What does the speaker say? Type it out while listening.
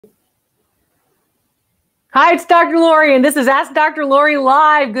Hi, it's Dr. Lori, and this is Ask Dr. Lori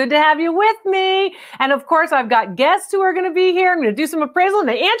Live. Good to have you with me. And of course, I've got guests who are going to be here. I'm going to do some appraisal and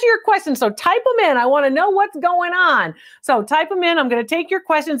they answer your questions. So type them in. I want to know what's going on. So type them in. I'm going to take your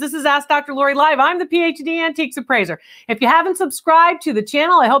questions. This is Ask Dr. Lori Live. I'm the PhD Antiques Appraiser. If you haven't subscribed to the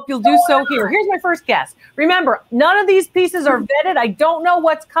channel, I hope you'll do so here. Here's my first guest. Remember, none of these pieces are vetted. I don't know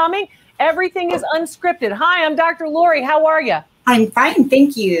what's coming. Everything is unscripted. Hi, I'm Dr. Lori. How are you? I'm fine,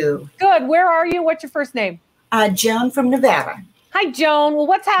 thank you. Good. Where are you? What's your first name? Joan from Nevada. Hi, Joan. Well,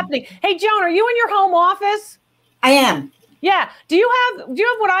 what's happening? Hey, Joan, are you in your home office? I am. Yeah. Do you have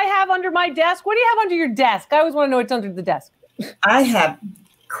what I have under my desk? What do you have under your desk? I always want to know what's under the desk. I have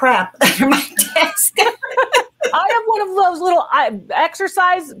crap under my desk. I have one of those little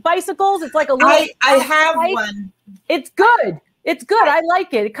exercise bicycles. It's like a little. I have one. It's good. It's good. I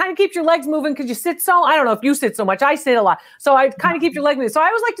like it. It kind of keeps your legs moving because you sit so, I don't know if you sit so much. I sit a lot. So I kind of keep your legs moving. So I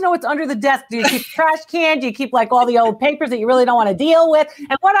always like to know what's under the desk. Do you keep trash can? Do you keep like all the old papers that you really don't want to deal with?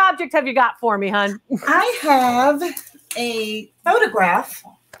 And what object have you got for me, hon? I have a photograph.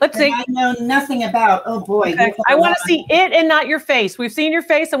 Let's see. I know nothing about. Oh boy. Okay. I want to see it and not your face. We've seen your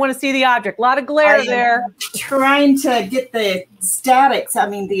face. I want to see the object. A lot of glare there. Trying to get the statics. I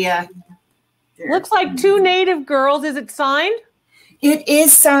mean, the. Looks like two native girls. Is it signed? It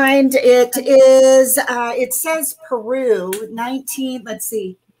is signed. It is, it says Peru, let's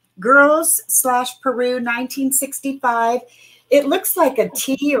see, Girls/Peru, 1965. It looks like a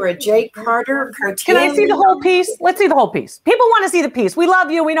T or a J. Carter cartoon. Can I see the whole piece? Let's see the whole piece. People want to see the piece. We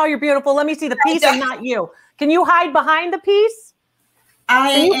love you. We know you're beautiful. Let me see the piece and not you. Can you hide behind the piece?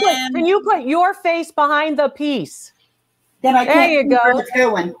 Can you put your face behind the piece? Then I there you go.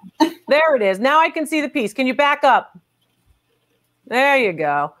 Going. There it is. Now I can see the piece. Can you back up? There you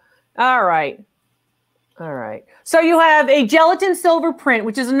go. All right. All right. So you have a gelatin silver print,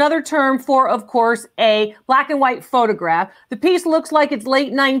 which is another term for, of course, a black and white photograph. The piece looks like it's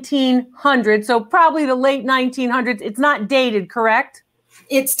late 1900s, so probably the late 1900s. It's not dated, correct?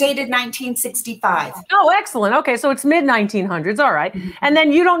 It's dated 1965. Oh, excellent. Okay, so it's mid-1900s. All right. And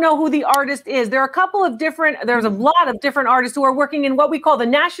then you don't know who the artist is. There's a lot of different artists who are working in what we call the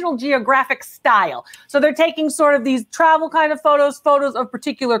National Geographic style. So they're taking sort of these travel kind of photos of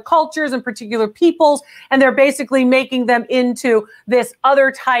particular cultures and particular peoples, and they're basically making them into this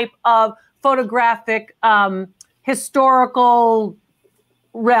other type of photographic historical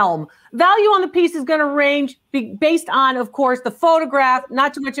realm. Value on the piece is going to range based on, of course, the photograph,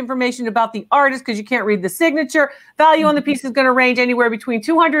 not too much information about the artist because you can't read the signature. Value on the piece is going to range anywhere between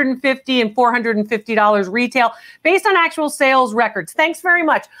 $250 and $450 retail based on actual sales records. Thanks very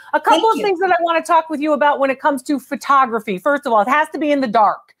much. A couple of things that I want to talk with you about when it comes to photography. First of all, it has to be in the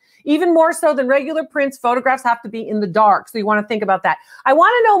dark. Even more so than regular prints, photographs have to be in the dark. So you want to think about that. I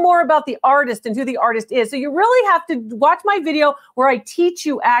want to know more about the artist and who the artist is. So you really have to watch my video where I teach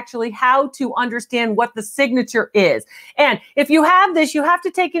you actually how to understand what the signature is. And if you have this, you have to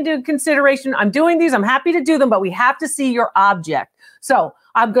take into consideration, I'm doing these, I'm happy to do them, but we have to see your object. So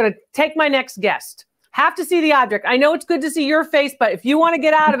I'm going to take my next guest. Have to see the object. I know it's good to see your face, but if you want to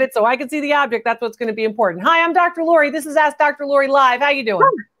get out of it so I can see the object, that's what's going to be important. Hi, I'm Dr. Lori. This is Ask Dr. Lori Live. How you doing?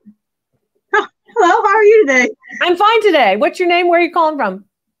 Hello, how are you today? I'm fine today. What's your name? Where are you calling from?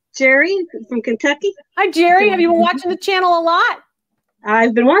 Jerry from Kentucky. Hi, Jerry. Have you been watching the channel a lot?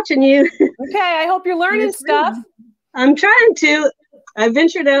 I've been watching you. Okay, I hope you're learning stuff. I'm trying to. I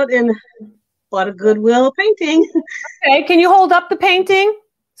ventured out and bought a Goodwill painting. Okay, can you hold up the painting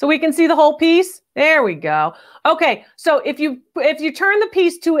so we can see the whole piece? There we go. Okay, so if you turn the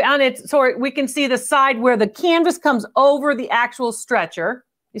piece on its, so we can see the side where the canvas comes over the actual stretcher.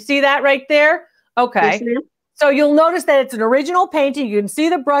 You see that right there? Okay. Yes, so you'll notice that it's an original painting. You can see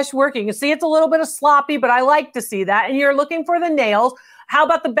the brush work. You can see it's a little bit of sloppy, but I like to see that. And you're looking for the nails. How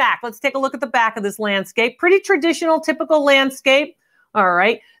about the back? Let's take a look at the back of this landscape. Pretty traditional, typical landscape. All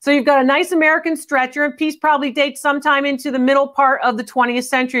right. So you've got a nice American stretcher, and piece probably dates sometime into the middle part of the 20th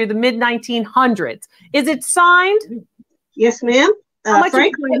century, the mid-1900s. Is it signed? Yes, ma'am.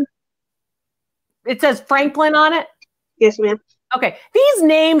 Franklin. It says Franklin on it? Yes, ma'am. Okay, these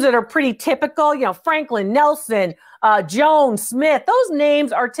names that are pretty typical, you know, Franklin, Nelson, Jones, Smith, those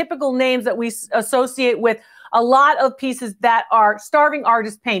names are typical names that we associate with a lot of pieces that are starving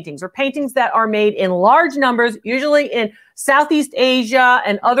artist paintings or paintings that are made in large numbers, usually in Southeast Asia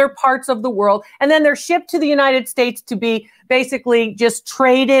and other parts of the world. And then they're shipped to the United States to be basically just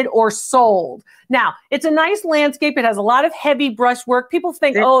traded or sold. Now, it's a nice landscape. It has a lot of heavy brush work. People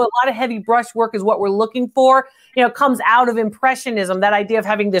think, oh, a lot of heavy brush work is what we're looking for. You know, it comes out of Impressionism, that idea of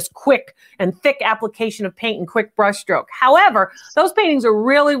having this quick and thick application of paint and quick brush stroke. However, those paintings are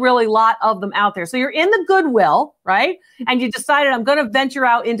really, really a lot of them out there. So you're in the Goodwill, right? And you decided, I'm going to venture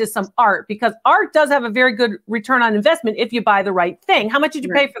out into some art, because art does have a very good return on investment if you buy the right thing. How much did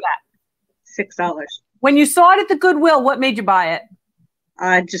you pay for that? $6. When you saw it at the Goodwill, what made you buy it?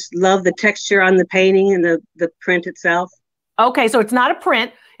 I just love the texture on the painting and the print itself. Okay, so it's not a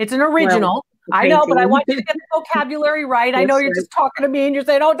print. It's an original. Well, I know, but I want you to get the vocabulary right. I know you're just talking to me and you're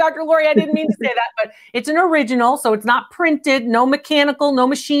saying, oh, Dr. Lori, I didn't mean to say that. But it's an original, so it's not printed. No mechanical, no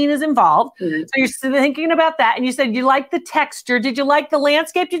machine is involved. So you're thinking about that. And you said you like the texture. Did you like the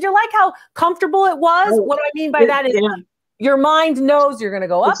landscape? Did you like how comfortable it was? Oh, what I mean by that is your mind knows you're going to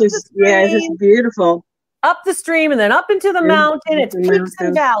go up the stream. Yeah, it's just beautiful. Up the stream and then up into the mountain. It's peaks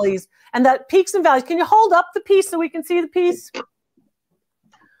and valleys. And the peaks and valleys. Can you hold up the piece so we can see the piece?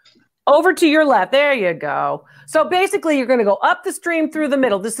 Over to your left. There you go. So basically, you're going to go up the stream through the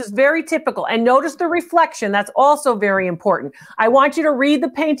middle. This is very typical. And notice the reflection. That's also very important. I want you to read the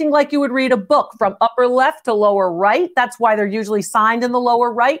painting like you would read a book, from upper left to lower right. That's why they're usually signed in the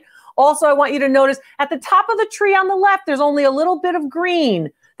lower right. Also, I want you to notice at the top of the tree on the left, there's only a little bit of green.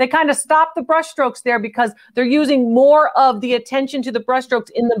 They kind of stop the brush strokes there because they're using more of the attention to the brush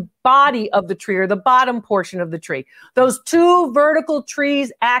strokes in the body of the tree, or the bottom portion of the tree. Those two vertical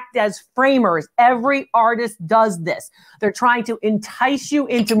trees act as framers. Every artist does this. They're trying to entice you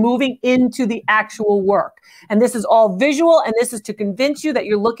into moving into the actual work. And this is all visual, and this is to convince you that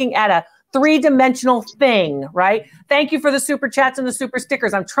you're looking at a three-dimensional thing, right? Thank you for the super chats and the super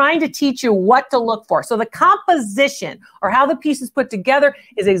stickers. I'm trying to teach you what to look for. So the composition, or how the piece is put together,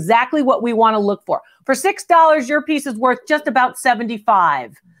 is exactly what we want to look for. For $6, your piece is worth just about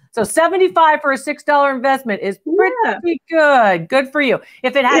 $75. So $75 for a $6 investment is pretty good. Good for you.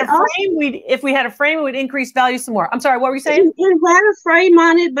 If it had a frame, if we had a frame, it would increase value some more. I'm sorry, what were you saying? It had a frame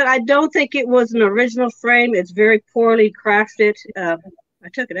on it, but I don't think it was an original frame. It's very poorly crafted. I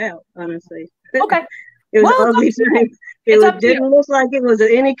took it out, honestly. Okay. It was ugly. It didn't look like it was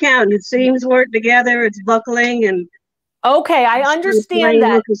any count. The seams weren't together. It's buckling and. Okay, I understand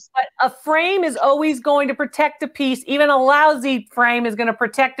that, but a frame is always going to protect a piece. Even a lousy frame is going to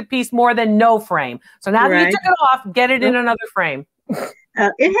protect a piece more than no frame. So now that you took it off, get it in another frame. It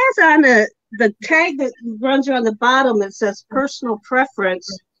has on the tag that runs around the bottom that says personal preference.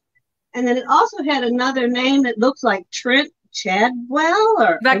 And then it also had another name that looks like Trent Chadwell,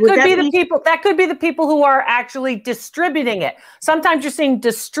 or that could be the people. That could be the people who are actually distributing it. Sometimes you're seeing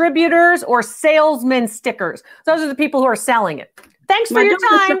distributors or salesman stickers. Those are the people who are selling it. Thanks for your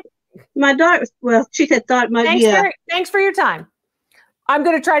time. My daughter, well, she had thought it might be. Thanks for your time. I'm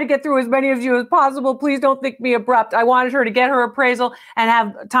going to try to get through as many of you as possible. Please don't think me abrupt. I wanted her to get her appraisal and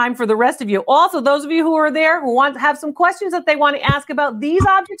have time for the rest of you. Also, those of you who are there who want to have some questions that they want to ask about these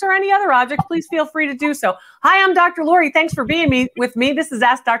objects or any other objects, please feel free to do so. Hi, I'm Dr. Lori. Thanks for being with me. This is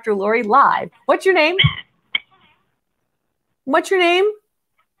Ask Dr. Lori Live. What's your name? What's your name?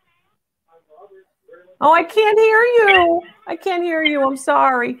 Oh, I can't hear you. I can't hear you. I'm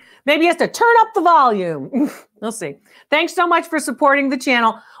sorry. Maybe he has to turn up the volume. We'll see. Thanks so much for supporting the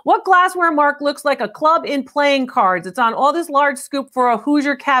channel. What glassware mark looks like a club in playing cards? It's on all this large scoop for a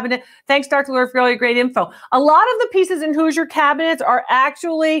Hoosier cabinet. Thanks, Dr. Lori, for all your great info. A lot of the pieces in Hoosier cabinets are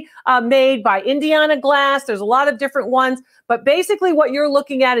actually made by Indiana Glass. There's a lot of different ones. But basically what you're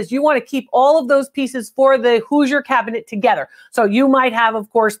looking at is you want to keep all of those pieces for the Hoosier cabinet together. So you might have, of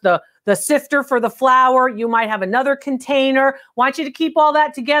course, the sifter for the flour. You might have another container. Want you to keep all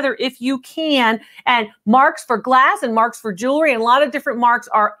that together if you can. And marks for glass and marks for jewelry, and a lot of different marks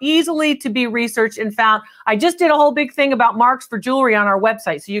are easily to be researched and found. I just did a whole big thing about marks for jewelry on our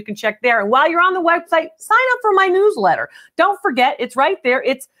website, so you can check there. And while you're on the website, sign up for my newsletter. Don't forget, it's right there.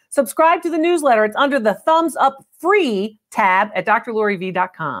 It's subscribe to the newsletter. It's under the thumbs up free tab at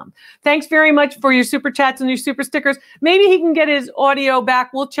drloriv.com. Thanks very much for your super chats and your super stickers. Maybe he can get his audio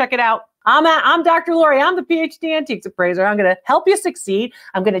back. We'll check it out. I'm Dr. Lori. I'm the PhD Antiques Appraiser. I'm going to help you succeed.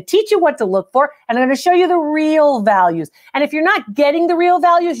 I'm going to teach you what to look for, and I'm going to show you the real values. And if you're not getting the real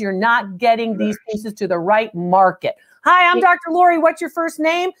values, you're not getting these pieces to the right market. Hi, I'm Dr. Lori. What's your first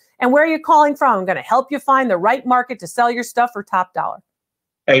name and where are you calling from? I'm going to help you find the right market to sell your stuff for top dollar.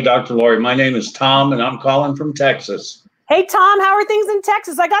 Hey, Dr. Lori. My name is Tom, and I'm calling from Texas. Hey, Tom, how are things in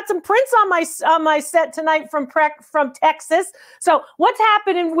Texas? I got some prints on my set tonight from Texas. So what's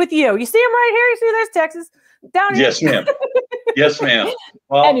happening with you? You see them right here? You see there's Texas. Down here. Yes, ma'am. Yes, ma'am.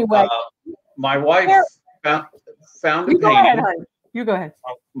 Well, Anyway. My wife found a You go ahead, painting. honey. You go ahead.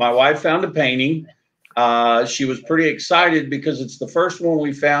 My wife found a painting. She was pretty excited because it's the first one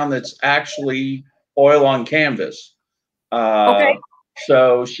we found that's actually oil on canvas. Okay.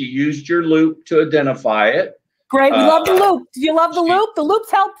 So she used your loop to identify it. Great. We love the loop. Do you love the loop? The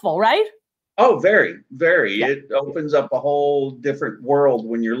loop's helpful, right? Oh, very, very. Yeah. It opens up a whole different world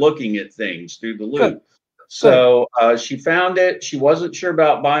when you're looking at things through the loop. Good. So she found it. She wasn't sure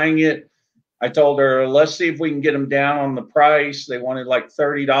about buying it. I told her, let's see if we can get them down on the price. They wanted like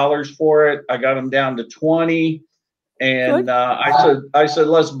 $30 for it. I got them down to 20. And I said,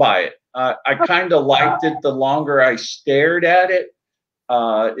 let's buy it. I kind of liked it the longer I stared at it.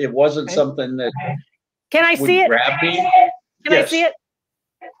 It wasn't something that Can I see it? Grab me. Can I see it?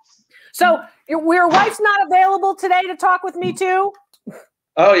 So your wife's not available today to talk with me too?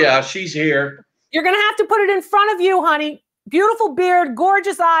 Oh yeah, she's here. You're gonna have to put it in front of you, honey. Beautiful beard,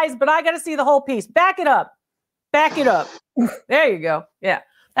 gorgeous eyes, but I gotta see the whole piece. Back it up. Back it up. There you go. Yeah,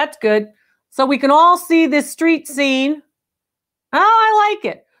 that's good. So we can all see this street scene. Oh, I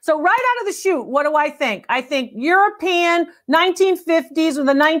like it. So right out of the chute, what do I think? I think European 1950s with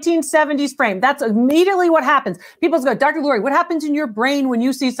a 1970s frame. That's immediately what happens. People go, Dr. Lori, what happens in your brain when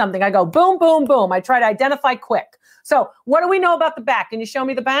you see something? I go, boom, boom, boom. I try to identify quick. So what do we know about the back? Can you show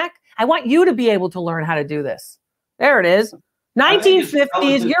me the back? I want you to be able to learn how to do this. There it is.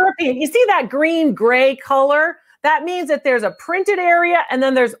 1950s European. You see that green gray color? That means that there's a printed area, and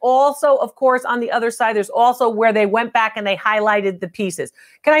then there's also, of course, on the other side, there's also where they went back and they highlighted the pieces.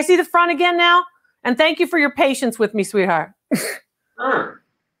 Can I see the front again now? And thank you for your patience with me, sweetheart. Sure.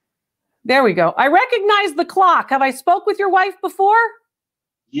 There we go. I recognize the clock. Have I spoke with your wife before?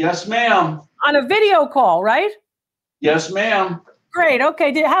 Yes, ma'am. On a video call, right? Yes, ma'am. Great.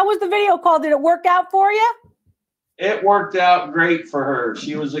 Okay. How was the video call? Did it work out for you? It worked out great for her.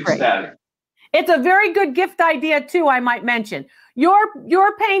 She was ecstatic. Great. It's a very good gift idea, too, I might mention.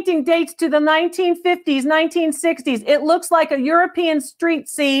 Your painting dates to the 1950s, 1960s. It looks like a European street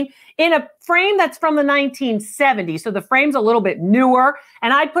scene in a frame that's from the 1970s. So the frame's a little bit newer,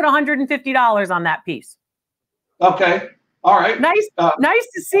 and I'd put $150 on that piece. Okay. All right. Nice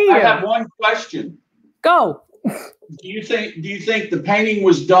to see you. I have one question. Go. Do you think the painting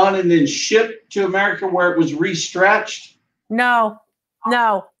was done and then shipped to America where it was restretched? No.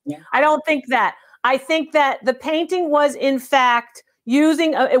 I don't think that. I think that the painting was, in fact,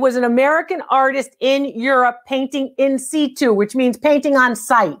 it was an American artist in Europe painting in situ, which means painting on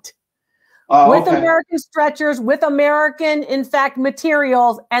site. With American stretchers, with American, in fact,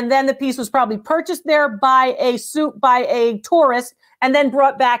 materials. And then the piece was probably purchased there by a tourist and then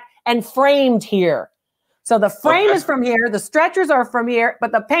brought back and framed here. So the frame is from here. The stretchers are from here,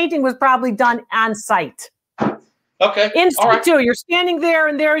 but the painting was probably done on site. Okay. In situ, you're standing there,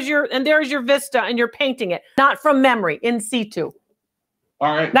 and there's your vista, and you're painting it, not from memory. In situ.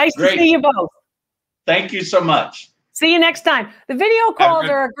 All right. Nice to see you both. Thank you so much. See you next time. The video calls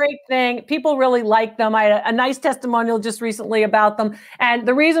are a great thing. People really like them. I had a nice testimonial just recently about them. And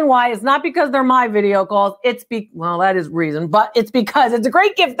the reason why is not because they're my video calls. Well, that is reason, but it's because it's a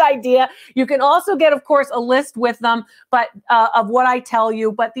great gift idea. You can also get, of course, a list with them, but of what I tell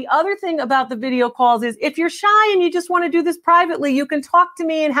you. But the other thing about the video calls is if you're shy and you just want to do this privately, you can talk to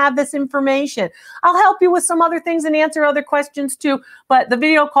me and have this information. I'll help you with some other things and answer other questions too. But the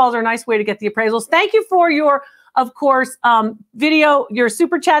video calls are a nice way to get the appraisals. Thank you for your, of course, your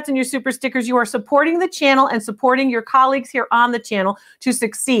super chats and your super stickers. You are supporting the channel and supporting your colleagues here on the channel to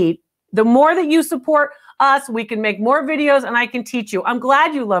succeed. The more that you support us, we can make more videos and I can teach you. I'm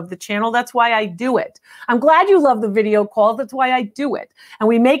glad you love the channel. That's why I do it. I'm glad you love the video calls. That's why I do it. And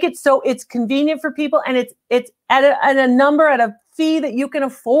we make it so it's convenient for people, and it's at a fee that you can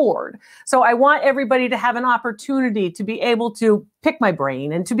afford. So I want everybody to have an opportunity to be able to pick my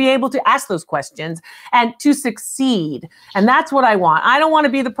brain and to be able to ask those questions and to succeed. And that's what I want. I don't want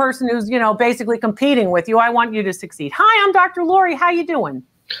to be the person who's, basically competing with you. I want you to succeed. Hi, I'm Dr. Lori. How you doing?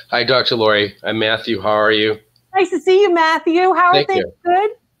 Hi, Dr. Lori. I'm Matthew. How are you? Nice to see you, Matthew. How are things?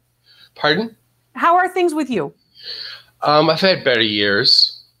 Good? Pardon? How are things with you? I've had better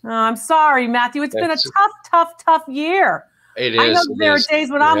years. Oh, I'm sorry, Matthew. It's been a tough year. It is. I know there are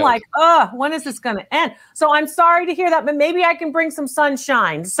days when I'm like, when is this going to end? So I'm sorry to hear that, but maybe I can bring some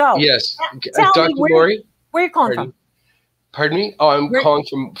sunshine. So yes, Dr. Lori, where are you calling from? Pardon me? Oh, I'm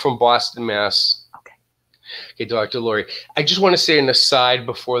calling from Boston, Mass. Okay. Okay, Dr. Lori, I just want to say an aside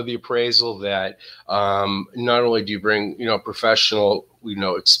before the appraisal that not only do you bring, professional,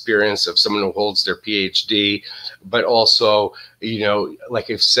 experience of someone who holds their PhD, but also, like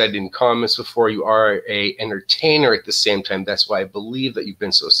I've said in comments before, you are a entertainer at the same time. That's why I believe that you've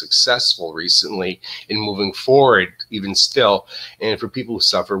been so successful recently in moving forward, even still. And for people who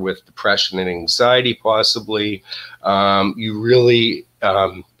suffer with depression and anxiety, possibly, you really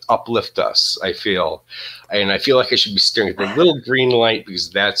uplift us, I feel. And I feel like I should be staring at the little green light because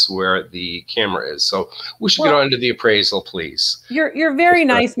that's where the camera is. So we should get on to the appraisal, please. You're very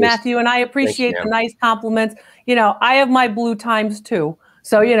nice, Matthew, and I appreciate the nice compliments. I have my blue times too.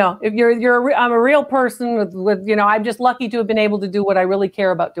 So, if I'm a real person with I'm just lucky to have been able to do what I really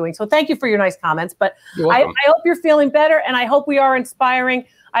care about doing. So thank you for your nice comments, but I hope you're feeling better, and I hope we are inspiring.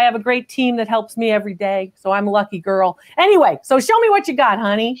 I have a great team that helps me every day, so I'm a lucky girl. Anyway, so show me what you got,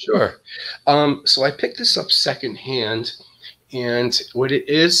 honey. Sure. So I picked this up secondhand, and what it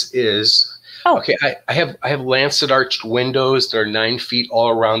is okay. I have lancet arched windows that are 9 feet all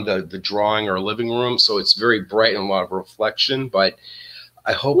around the drawing or living room, so it's very bright and a lot of reflection. But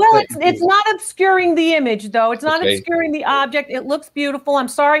I hope. Well, it's not obscuring the image, though. It's not obscuring the object. It looks beautiful. I'm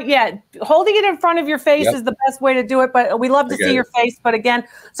sorry. Yeah, holding it in front of your face is the best way to do it, but we love to see your face. But again,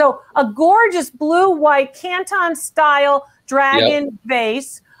 so a gorgeous blue-white Canton style dragon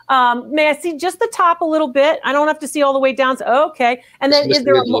vase. May I see just the top a little bit? I don't have to see all the way down. So, okay. And then is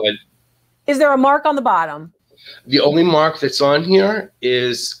there a mark on the bottom? The only mark that's on here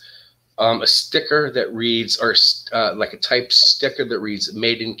is a sticker that reads, or like a type sticker that reads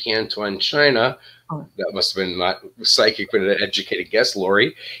 "Made in Canton, China." That must have been not psychic, but an educated guess,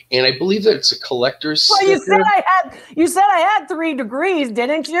 Lori. And I believe that it's a collector's sticker. You said I had 3 degrees,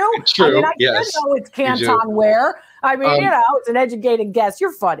 didn't you? True. I mean, I should know it's Canton ware. I mean, it's an educated guess.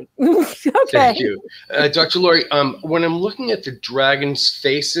 You're funny. Okay. Thank you. Dr. Lori, when I'm looking at the dragon's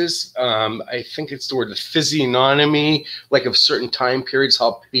faces, I think it's the word the physiognomy, like of certain time periods,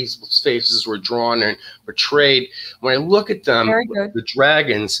 how people's faces were drawn and portrayed. When I look at them, the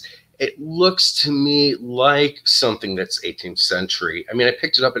dragons, it looks to me like something that's 18th century. I mean, I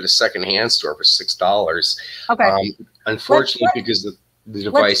picked it up at a secondhand store for $6. Okay. Unfortunately, because the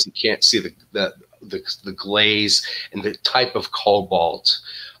device, you can't see the glaze and the type of cobalt.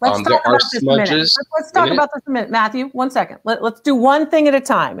 Let's talk about this a minute, Matthew. 1 second. Let's do one thing at a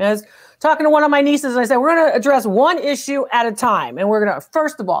time. I was talking to one of my nieces, and I said, we're going to address one issue at a time. And we're going to,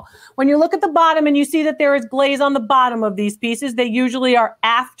 first of all, when you look at the bottom and you see that there is glaze on the bottom of these pieces, they usually are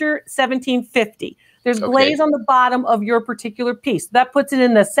after 1750. There's glaze on the bottom of your particular piece. That puts it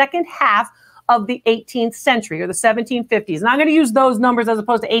in the second half of the 18th century or the 1750s. And I'm going to use those numbers as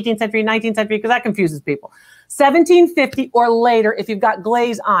opposed to 18th century, 19th century, because that confuses people. 1750 or later if you've got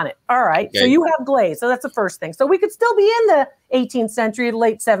glaze on it. All right. Okay. So you have glaze. So that's the first thing. So we could still be in the 18th century,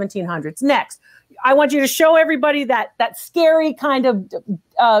 late 1700s. Next, I want you to show everybody that scary kind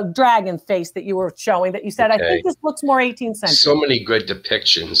of dragon face that you were showing that you said, I think this looks more 18th century. So many good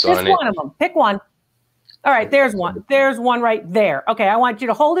depictions on it. Pick one of them. Pick one. All right, there's one. There's one right there. Okay, I want you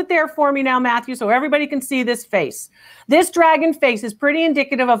to hold it there for me now, Matthew, so everybody can see this face. This dragon face is pretty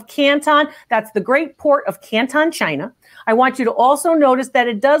indicative of Canton. That's the great port of Canton, China. I want you to also notice that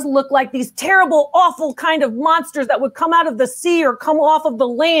it does look like these terrible, awful kind of monsters that would come out of the sea or come off of the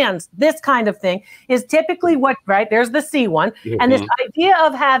lands. This kind of thing is typically there's the sea one. And this idea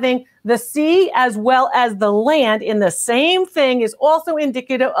of having the sea as well as the land in the same thing is also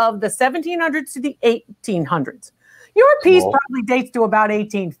indicative of the 1700s to the 1800s. Your piece probably dates to about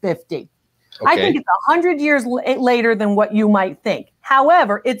 1850. I think it's 100 years later than what you might think.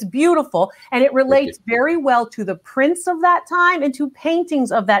 However, it's beautiful, and it relates very well to the prints of that time and to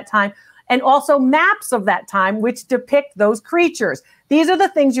paintings of that time, and also maps of that time, which depict those creatures. These are the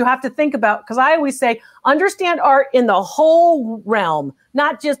things you have to think about, because I always say, understand art in the whole realm,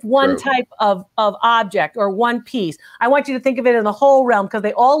 not just one type of object or one piece. I want you to think of it in the whole realm, because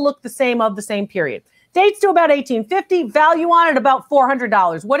they all look the same of the same period. Dates to about 1850, value on it about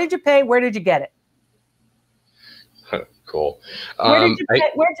 $400. What did you pay? Where did you get it? Cool. Where'd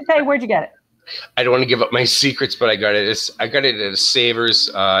you pay? Where'd you get it? I don't want to give up my secrets, but I got it at a Savers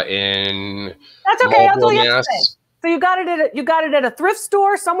in That's okay. I'll tell you what to say. So you got it at a thrift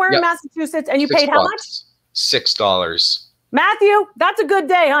store somewhere in Massachusetts, and you paid how much? $6. Matthew, that's a good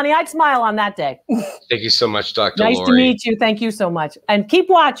day, honey. I'd smile on that day. Thank you so much, Dr. Lori. Nice to meet you. Thank you so much. And keep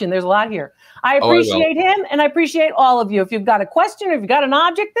watching. There's a lot here. I appreciate him, and I appreciate all of you. If you've got a question, or if you've got an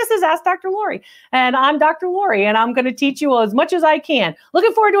object, this is Ask Dr. Lori. And I'm Dr. Lori, and I'm going to teach you as much as I can.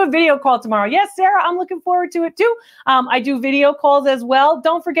 Looking forward to a video call tomorrow. Yes, Sarah, I'm looking forward to it too. I do video calls as well.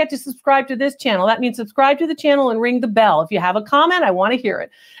 Don't forget to subscribe to this channel. That means subscribe to the channel and ring the bell. If you have a comment, I want to hear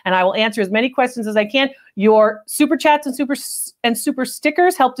it. And I will answer as many questions as I can. Your super chats and super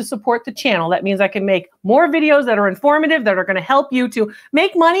stickers help to support the channel. That means I can make more videos that are informative, that are going to help you to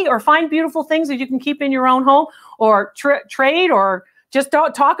make money or find beautiful things that you can keep in your own home, or trade, or just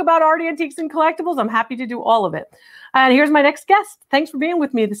talk about art, antiques, and collectibles. I'm happy to do all of it. And here's my next guest. Thanks for being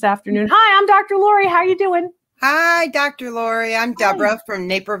with me this afternoon. Hi, I'm Dr. Lori. How are you doing? Hi, Dr. Lori. I'm Deborah from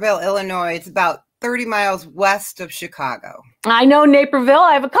Naperville, Illinois. It's about 30 miles west of Chicago. I know Naperville.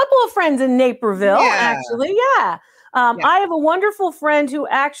 I have a couple of friends in Naperville, actually. Yeah. I have a wonderful friend who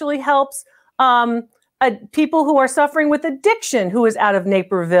actually helps people who are suffering with addiction, who is out of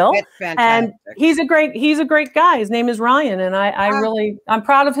Naperville. It's fantastic. And he's a great guy. His name is Ryan, and I'm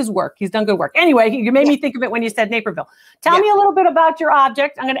proud of his work. He's done good work. Anyway, you made me think of it when you said Naperville. Tell me a little bit about your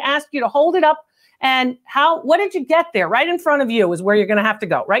object. I'm going to ask you to hold it up. And what did you get there? Right in front of you is where you're going to have to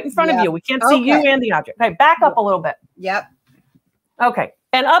go. Right in front of you. We can't see you and the object. Okay, back up a little bit. Yep. Okay,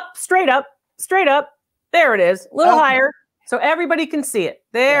 and up, straight up, straight up. There it is. A little higher so everybody can see it.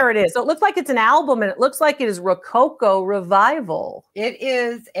 There it is. So it looks like it's an album, and it looks like it is Rococo Revival. It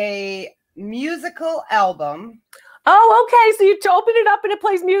is a musical album. Oh, okay. So you open it up and it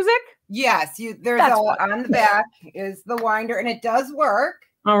plays music? Yes. On the back is the winder, and it does work.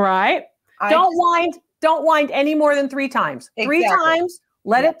 All right. Don't wind any more than 3 times. Exactly. 3 times,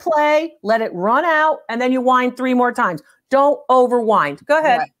 let it play, let it run out, and then you wind 3 more times. Don't overwind. Go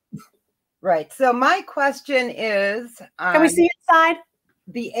ahead. Right. So my question is, can we see inside?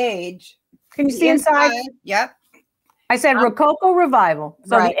 The age. Can you see inside? Yep. I said Rococo Revival.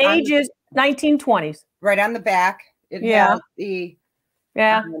 So the age is 1920s. Right on the back. It has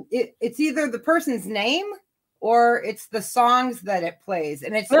it's either the person's name or it's the songs that it plays,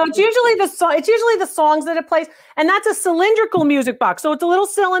 and it's usually the songs that it plays, and that's a cylindrical music box. So it's a little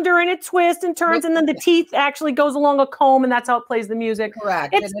cylinder, and it twists and turns, and then the teeth actually goes along a comb, and that's how it plays the music.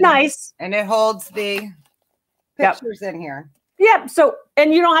 Correct. It's nice, and it holds the pictures in here. Yep. So,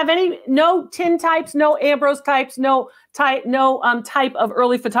 and you don't have no tin types, no Ambrose types, no type of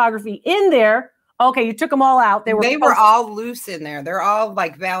early photography in there. Okay, you took them all out. They were all loose in there. They're all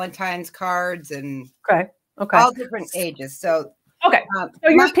like Valentine's cards and all different ages. So so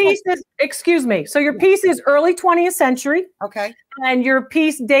your piece is, excuse me. So your piece is early 20th century. Okay. And your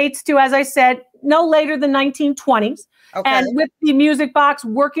piece dates to, as I said, no later than 1920s. Okay. And with the music box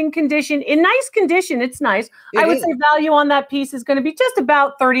working condition, in nice condition, it's nice. I would say value on that piece is going to be just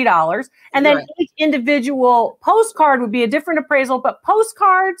about $30. And then each individual postcard would be a different appraisal, but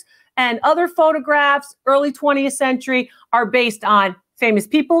postcards and other photographs, early 20th century, are based on famous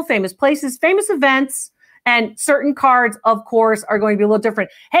people, famous places, famous events. And certain cards, of course, are going to be a little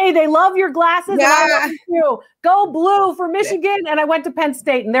different. Hey, they love your glasses. And I love you too. Go blue for Michigan. And I went to Penn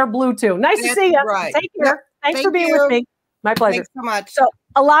State, and they're blue too. Nice to see you. Right. Take care. Thanks for being with me. My pleasure. Thanks so much. So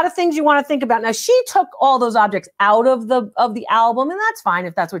a lot of things you want to think about. Now, she took all those objects out of the album, and that's fine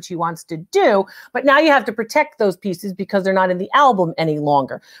if that's what she wants to do. But now you have to protect those pieces because they're not in the album any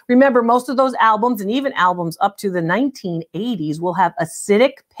longer. Remember, most of those albums, and even albums up to the 1980s, will have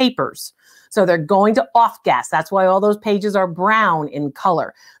acidic papers. So they're going to off-gas. That's why all those pages are brown in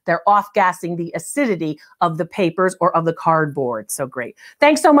color. They're off-gassing the acidity of the papers or of the cardboard. So great.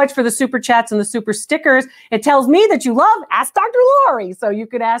 Thanks so much for the super chats and the super stickers. It tells me that you love Ask Dr. Lori, so you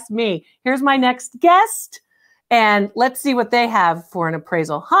could ask me. Here's my next guest, and let's see what they have for an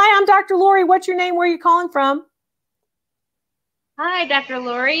appraisal. Hi, I'm Dr. Lori. What's your name? Where are you calling from? Hi, Dr.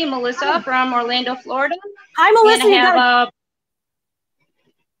 Lori. Melissa from Orlando, Florida. Hi, Melissa.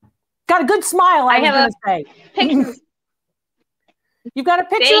 Got a good smile, I was going to say. Picture. You've got a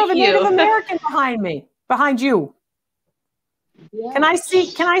picture of a Native American behind you. Yes. Can I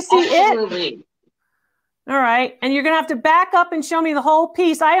see it? All right. And you're going to have to back up and show me the whole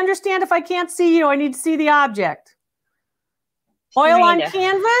piece. I understand if I can't see you, I need to see the object. Oil on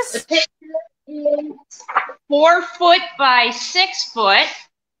canvas? The picture is 4 foot by 6 foot.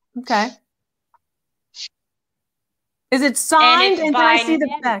 Okay. Is it signed? And can I see the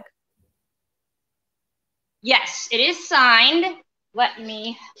back? Yes, it is signed. Let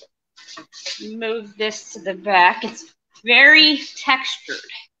me move this to the back. It's very textured.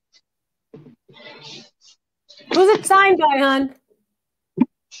 Who's it signed by, hon?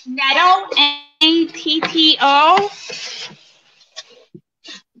 Netto, N-A-T-T-O.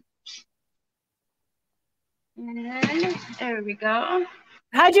 And there we go.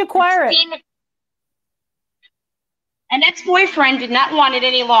 How'd you acquire it? Annette's boyfriend did not want it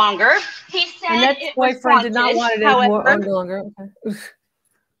any longer. He said Annette's boyfriend did not want it any longer. Okay.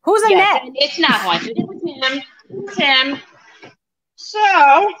 Who's Annette? It's not haunted. It was him. It was him. So,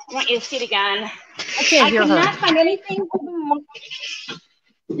 I want you to see it again. I can't hear her. I could not find anything about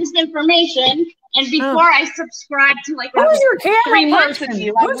this information. And before I subscribe to like who's your camera 3 months person? with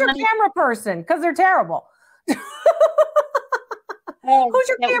you, Who's your camera person? Because they're terrible. Who's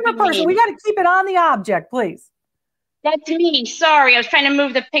your camera person? We got to keep it on the object, please. That's me. Sorry, I was trying to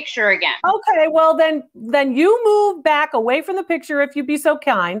move the picture again. Okay, well then you move back away from the picture if you'd be so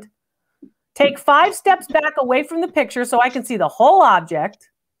kind. Take 5 steps back away from the picture so I can see the whole object.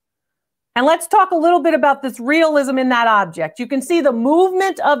 And let's talk a little bit about this realism in that object. You can see the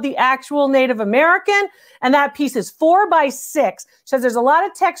movement of the actual Native American, and that piece is 4 by 6. So there's a lot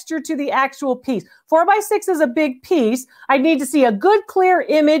of texture to the actual piece. 4 by 6 is a big piece. I need to see a good, clear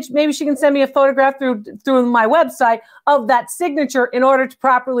image. Maybe she can send me a photograph through my website of that signature in order to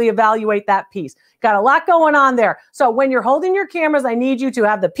properly evaluate that piece. Got a lot going on there. So when you're holding your cameras, I need you to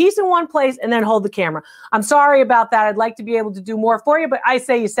have the piece in one place and then hold the camera. I'm sorry about that. I'd like to be able to do more for you, but I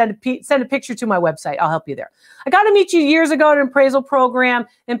say you send a picture to my website. I'll help you there. I got to meet you years ago at an appraisal program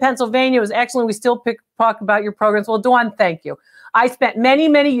in Pennsylvania. It was excellent. We still talk about your programs. Well, Dawn, thank you. I spent many,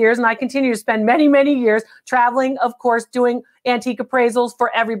 many years, and I continue to spend many, many years traveling, of course, doing antique appraisals for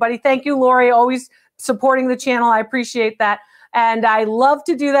everybody. Thank you, Lori, always supporting the channel. I appreciate that. And I love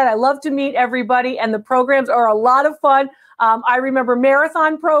to do that. I love to meet everybody, and the programs are a lot of fun. I remember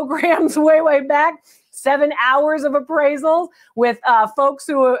marathon programs way, way back, 7 hours of appraisals with folks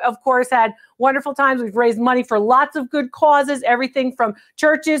who, of course, had wonderful times. We've raised money for lots of good causes, everything from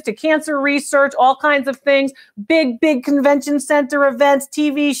churches to cancer research, all kinds of things, big, big convention center events,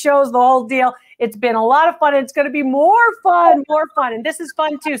 TV shows, the whole deal. It's been a lot of fun, and it's going to be more fun. And this is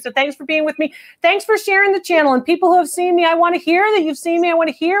fun too. So thanks for being with me. Thanks for sharing the channel. And people who have seen me, I want to hear that you've seen me. I want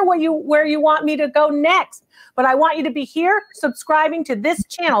to hear where you want me to go next. But I want you to be here subscribing to this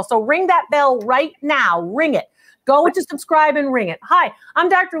channel. So ring that bell right now. Ring it. Go to subscribe and ring it. Hi, I'm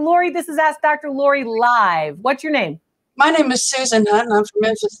Dr. Lori. This is Ask Dr. Lori Live. What's your name? My name is Susan Hunt, and I'm from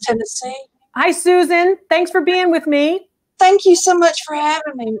Memphis, Tennessee. Hi, Susan. Thanks for being with me. Thank you so much for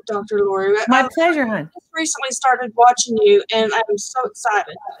having me, Dr. Lori. My pleasure, hon. I just recently started watching you, and I'm so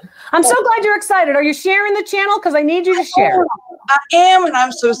excited. I'm so glad you're excited. Are you sharing the channel? Because I need you to share. I am, and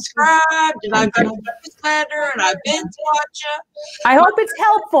I'm subscribed, and I've got your newsletter, and I've been to watch you. I hope it's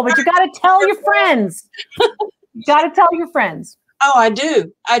helpful, but you got to tell your friends. You got to tell your friends. Oh, I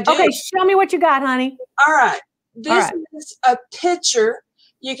do. I do. Okay, show me what you got, honey. All right. This is a picture.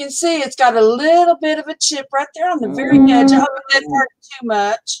 You can see it's got a little bit of a chip right there on the very edge. I hope it didn't hurt it too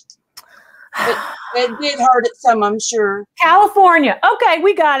much. It did hurt it some, I'm sure. California. Okay,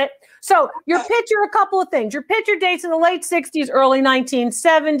 we got it. So your picture, a couple of things. Your picture dates in the late 60s, early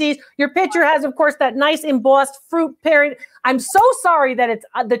 1970s. Your picture has, of course, that nice embossed fruit parent. I'm so sorry that it's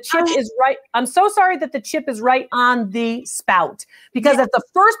the chip is right. I'm so sorry that the chip is right on the spout, because that's the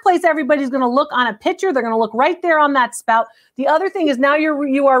first place everybody's going to look on a picture. They're going to look right there on that spout. The other thing is now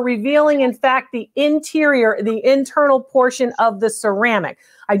you are revealing, in fact, the interior, the internal portion of the ceramic.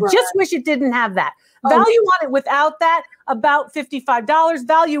 I just wish it didn't have that. Value on it without that, about $55.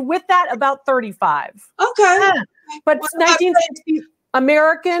 Value with that, about $35. Okay. Yeah. But 1960s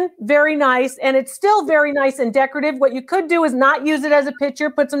American, very nice. And it's still very nice and decorative. What you could do is not use it as a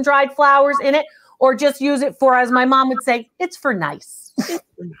picture, put some dried flowers in it, or just use it for, as my mom would say, it's for nice. It's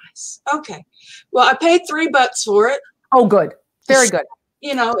for nice. Okay. Well, I paid $3 for it. Oh, good. Very good.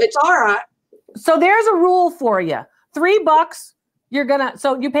 You know, it's all right. So there's a rule for you. $3.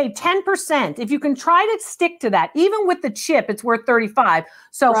 So you pay 10%. If you can try to stick to that, even with the chip, it's worth $35.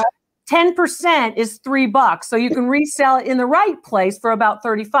 So 10% is $3. So you can resell it in the right place for about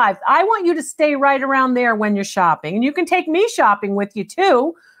 $35. I want you to stay right around there when you're shopping. And you can take me shopping with you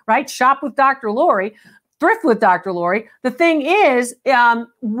too, right? Shop with Dr. Lori. Thrift with Dr. Lori. The thing is,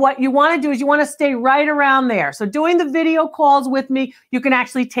 what you want to do is you want to stay right around there. So doing the video calls with me, you can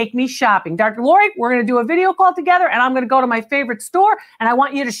actually take me shopping. Dr. Lori, we're going to do a video call together, and I'm going to go to my favorite store, and I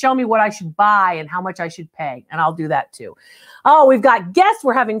want you to show me what I should buy and how much I should pay, and I'll do that too. Oh, we've got guests.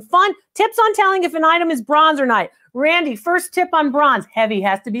 We're having fun. Tips on telling if an item is bronze or not. Randy, first tip on bronze. Heavy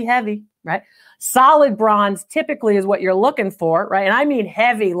has to be heavy, right? Solid bronze typically is what you're looking for, right? And I mean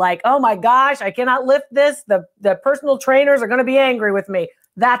heavy, like, oh my gosh, I cannot lift this. The personal trainers are going to be angry with me.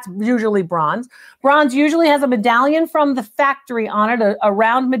 That's usually bronze. Bronze usually has a medallion from the factory on it, a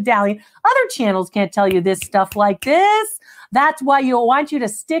round medallion. Other channels can't tell you this stuff like this. That's why I want you to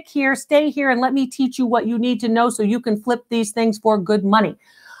stick here, stay here, and let me teach you what you need to know so you can flip these things for good money.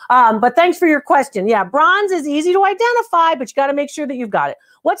 But thanks for your question. Yeah, bronze is easy to identify, but you got to make sure that you've got it.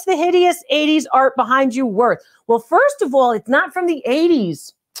 What's the hideous 80s art behind you worth? Well, first of all, it's not from the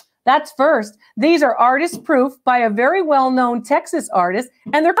 80s. That's first. These are artist proof by a very well-known Texas artist,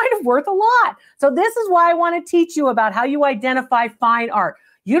 and they're kind of worth a lot. So this is why I want to teach you about how you identify fine art.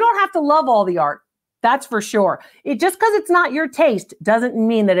 You don't have to love all the art. That's for sure. Just because it's not your taste doesn't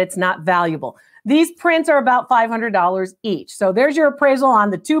mean that it's not valuable. These prints are about $500 each. So there's your appraisal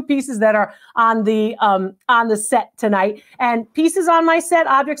on the two pieces that are on the set tonight. And pieces on my set,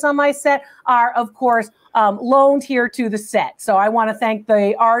 objects on my set are, of course, loaned here to the set. So I want to thank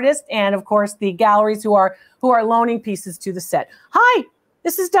the artist and, of course, the galleries who are loaning pieces to the set. Hi,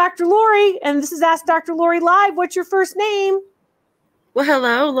 this is Dr. Lori, and this is Ask Dr. Lori Live. What's your first name? Well,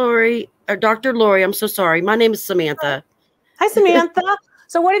 hello, Lori, or Dr. Lori. I'm so sorry. My name is Samantha. Hi, Samantha.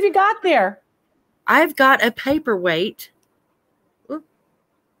 So what have you got there? I've got a paperweight.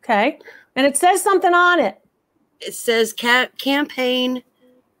 Okay. And it says something on it. It says campaign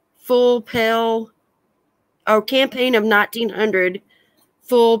full pale, or campaign of 1900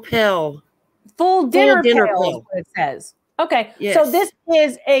 full pale. Full dinner pail is what it says. Okay. Yes. So this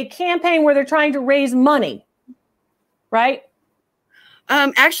is a campaign where they're trying to raise money, right?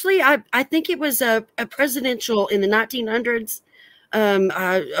 Actually, I think it was a presidential in the 1900s.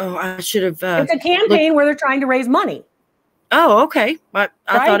 I should have. It's a campaign where they're trying to raise money. Oh, okay. But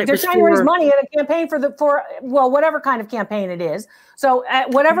I thought it they're was trying to raise money in a campaign for whatever kind of campaign it is. So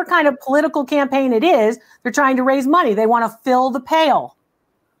whatever kind of political campaign it is, they're trying to raise money. They want to fill the pail.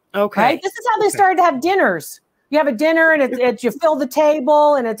 Okay. Right? This is how they started to have dinners. You have a dinner and it's you fill the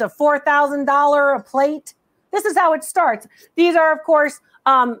table and it's a $4,000 a plate. This is how it starts. These are of course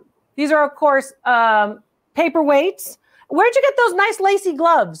paperweights. Where'd you get those nice lacy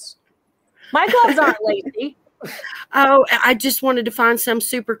gloves? My gloves aren't lacy. Oh, I just wanted to find some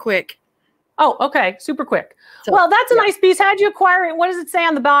super quick. Oh, okay. Super quick. So, well, that's a nice piece. How'd you acquire it? What does it say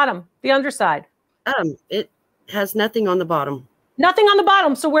on the bottom, the underside? It has nothing on the bottom. Nothing on the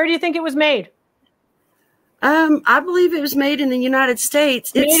bottom. So where do you think it was made? I believe it was made in the United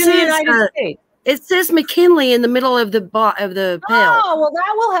States. Made in the United States. It says McKinley in the middle of the pail. Oh, well,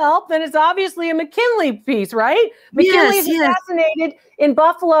 that will help. Then it's obviously a McKinley piece, right? McKinley is assassinated in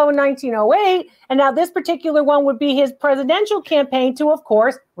Buffalo in 1908. And now this particular one would be his presidential campaign to, of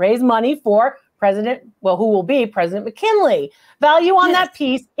course, raise money for who will be President McKinley. Value on that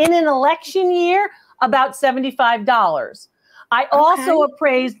piece in an election year, about $75. I also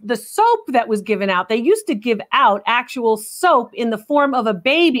appraised the soap that was given out. They used to give out actual soap in the form of a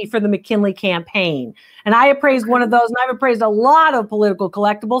baby for the McKinley campaign. And I appraised one of those, and I've appraised a lot of political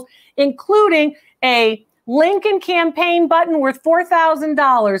collectibles, including a Lincoln campaign button worth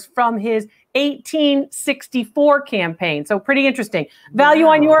 $4,000 from his 1864 campaign. So pretty interesting. Value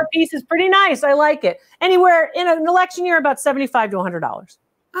on your piece is pretty nice. I like it. Anywhere in an election year, about $75 to $100.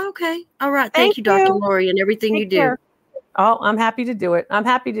 Okay. All right. Thank you, Dr. Lori, and everything you do. Oh, I'm happy to do it. I'm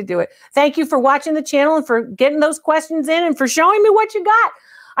happy to do it. Thank you for watching the channel and for getting those questions in and for showing me what you got.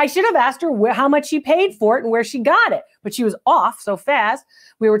 I should have asked her how much she paid for it and where she got it, but she was off so fast.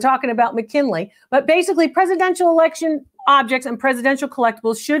 We were talking about McKinley, but basically presidential election objects and presidential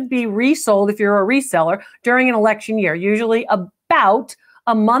collectibles should be resold if you're a reseller during an election year, usually about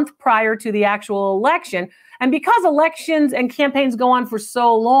a month prior to the actual election. And because elections and campaigns go on for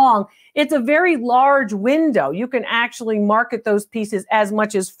so long, it's a very large window. You can actually market those pieces as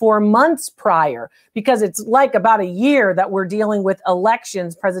much as 4 months prior, because it's like about a year that we're dealing with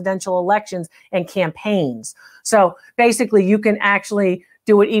elections, presidential elections, and campaigns. So basically, you can actually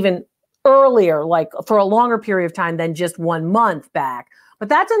do it even earlier, like for a longer period of time than just 1 month back. But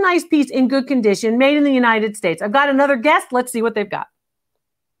that's a nice piece in good condition, made in the United States. I've got another guest. Let's see what they've got.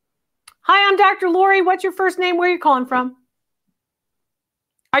 Hi, I'm Dr. Lori. What's your first name? Where are you calling from?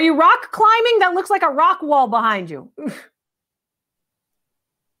 Are you rock climbing? That looks like a rock wall behind you.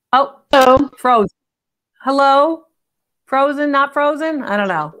 Oh, frozen. Hello? Frozen, not frozen? I don't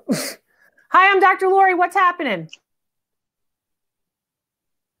know. Hi, I'm Dr. Lori. What's happening?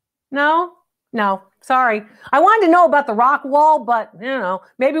 No? No, sorry. I wanted to know about the rock wall, but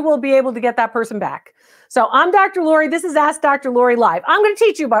maybe we'll be able to get that person back. So I'm Dr. Lori. This is Ask Dr. Lori Live. I'm going to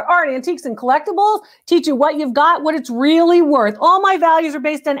teach you about art, antiques, and collectibles, teach you what you've got, what it's really worth. All my values are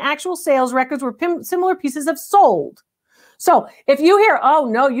based on actual sales records where similar pieces have sold. So if you hear, oh,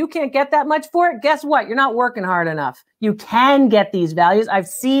 no, you can't get that much for it, guess what? You're not working hard enough. You can get these values. I've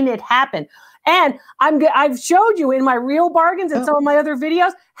seen it happen. And I've showed you in my real bargains and some of my other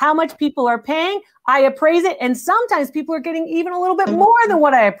videos how much people are paying. I appraise it, and sometimes people are getting even a little bit more than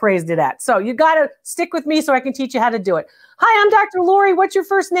what I appraised it at. So you got to stick with me so I can teach you how to do it. Hi, I'm Dr. Lori. What's your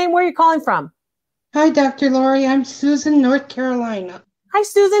first name? Where are you calling from? Hi, Dr. Lori. I'm Susan, North Carolina. Hi,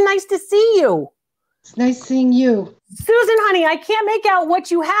 Susan. Nice to see you. It's nice seeing you. Susan, honey, I can't make out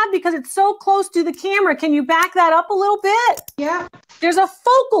what you have because it's so close to the camera. Can you back that up a little bit? Yeah. There's a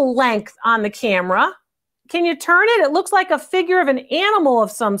focal length on the camera. Can you turn it? It looks like a figure of an animal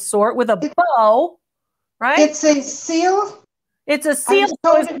of some sort with a bow, right? It's a seal. It's a seal.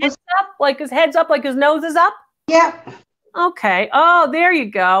 So his head's up, like his head's up, like his nose is up? Yeah. Okay. Oh, there you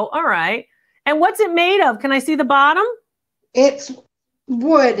go. All right. And what's it made of? Can I see the bottom? It's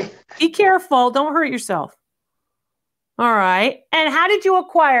wood. Be careful. Don't hurt yourself. All right. And how did you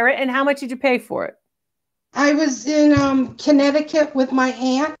acquire it and how much did you pay for it? I was in Connecticut with my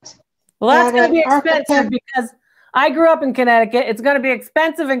aunt. Well, that's going to be expensive because I grew up in Connecticut. It's going to be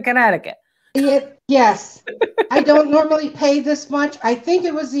expensive in Connecticut. Yes. I don't normally pay this much. I think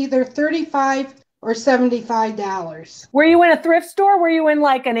it was either $35 or $75. Were you in a thrift store? Were you in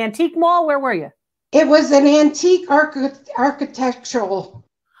like an antique mall? Where were you? It was an antique architectural.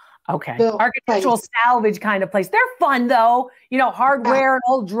 Okay. Architectural salvage kind of place. They're fun though. You know, hardware and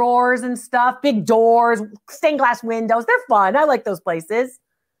old drawers and stuff, big doors, stained glass windows. They're fun. I like those places.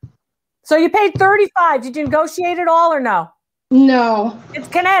 So you paid $35. Did you negotiate it all or no? No. It's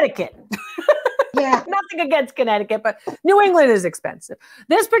Connecticut. Yeah. Nothing against Connecticut, but New England is expensive.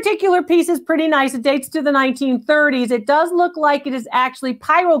 This particular piece is pretty nice. It dates to the 1930s. It does look like it is actually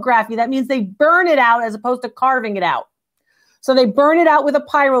pyrography. That means they burn it out as opposed to carving it out. So they burn it out with a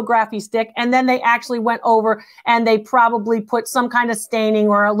pyrography stick, and then they actually went over and they probably put some kind of staining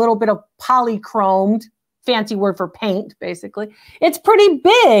or a little bit of polychromed, fancy word for paint, basically. It's pretty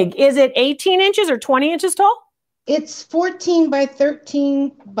big. Is it 18 inches or 20 inches tall? It's 14 by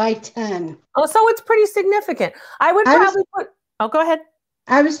 13 by 10. Oh, so it's pretty significant. I would probably go ahead.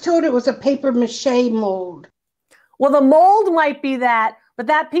 I was told it was a paper mache mold. Well, the mold might be that, but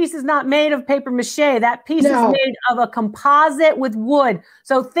that piece is not made of paper mache. That piece is made of a composite with wood.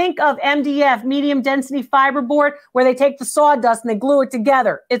 So think of MDF, medium density fiberboard, where they take the sawdust and they glue it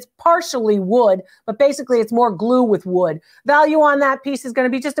together. It's partially wood, but basically it's more glue with wood. Value on that piece is going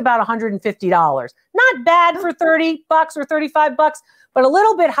to be just about $150. Not bad for $30 or $35, but a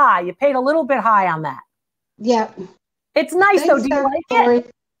little bit high. You paid a little bit high on that. Yeah. It's nice though. Do you like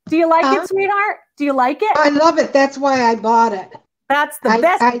it? Do you like it, sweetheart? Do you like it? I love it. That's why I bought it. That's the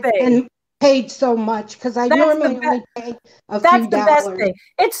best thing. And paid so much because I normally only pay a few dollars. That's the best thing.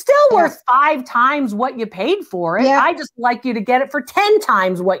 It's still worth 5 times what you paid for it. Yeah. I just like you to get it for 10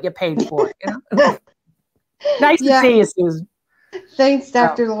 times what you paid for it. You know? Nice to see you, Susan. Thanks,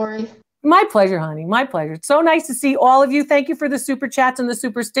 Dr. Lori. My pleasure, honey. My pleasure. It's so nice to see all of you. Thank you for the super chats and the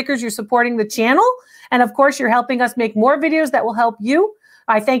super stickers. You're supporting the channel. And of course, you're helping us make more videos that will help you.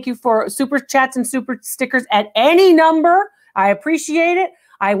 I thank you for super chats and super stickers at any number. I appreciate it.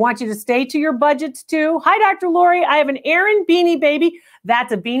 I want you to stay to your budgets too. Hi, Dr. Lori. I have an Erin beanie baby.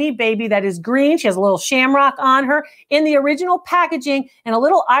 That's a beanie baby that is green. She has a little shamrock on her in the original packaging and a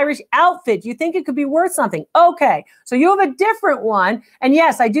little Irish outfit. You think it could be worth something? Okay, so you have a different one. And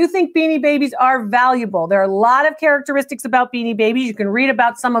yes, I do think beanie babies are valuable. There are a lot of characteristics about beanie babies. You can read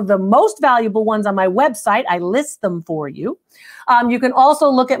about some of the most valuable ones on my website. I list them for you. You can also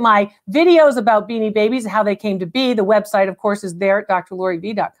look at my videos about beanie babies and how they came to be. The website, of course, is there at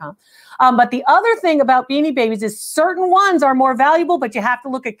drloriv.com. But the other thing about beanie babies is certain ones are more valuable, but you have to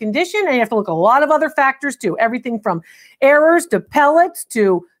look at condition and you have to look at a lot of other factors too. Everything from errors to pellets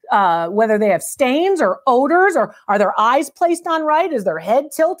to whether they have stains or odors or are their eyes placed on right? Is their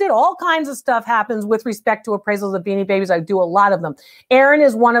head tilted? All kinds of stuff happens with respect to appraisals of beanie babies. I do a lot of them. Erin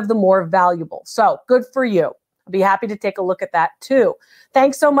is one of the more valuable. So good for you. I'll be happy to take a look at that too.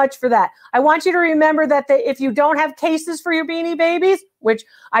 Thanks so much for that. I want you to remember that if you don't have cases for your beanie babies, which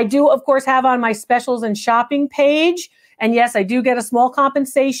I do, of course, have on my specials and shopping page, and yes, I do get a small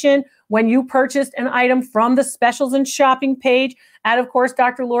compensation when you purchased an item from the specials and shopping page at, of course,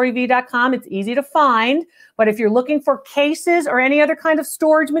 drloriv.com. It's easy to find, but if you're looking for cases or any other kind of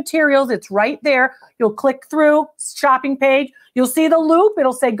storage materials, it's right there. You'll click through shopping page. You'll see the loop.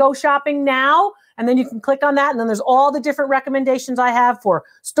 It'll say go shopping now. And then you can click on that. And then there's all the different recommendations I have for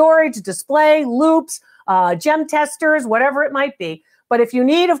storage, display, loops, gem testers, whatever it might be. But if you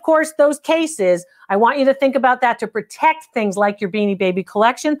need, of course, those cases, I want you to think about that to protect things like your Beanie Baby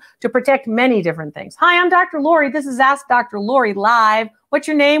collection, to protect many different things. Hi, I'm Dr. Lori. This is Ask Dr. Lori Live. What's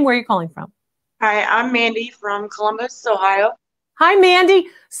your name? Where are you calling from? Hi, I'm Mandy from Columbus, Ohio. Hi, Mandy.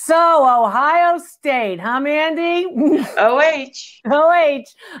 So, Ohio State, huh, Mandy? OH. OH.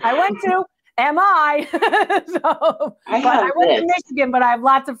 I went to MI. I went to Michigan, but I have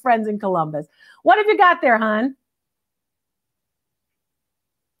lots of friends in Columbus. What have you got there, hon?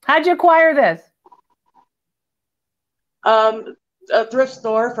 How'd you acquire this? A thrift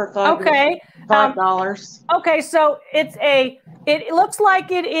store for $5. Okay, so it looks like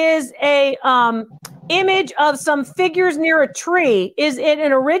it is a image of some figures near a tree. Is it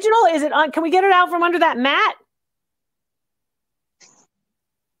an original? Is it on? Can we get it out from under that mat?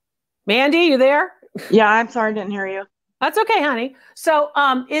 Mandy, you there? Yeah, I'm sorry, I didn't hear you. That's okay, honey. So,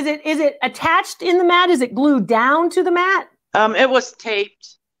 is it attached in the mat? Is it glued down to the mat? It was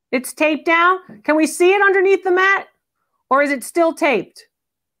taped. It's taped down. Can we see it underneath the mat, or is it still taped?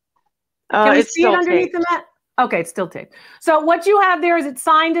 Can we see it underneath the mat? Okay, it's still taped. So what you have there, is it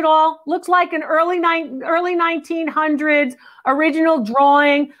signed at all? Looks like an early 1900s original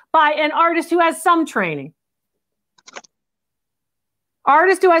drawing by an artist who has some training.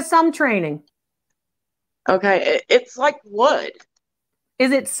 Artist who has some training. Okay, it's like wood.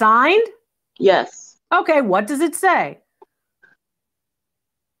 Is it signed? Yes. Okay, what does it say?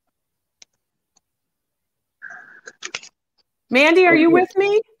 Mandy, are you with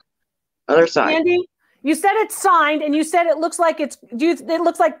me? Other side. Mandy, you said it's signed, and you said it looks like it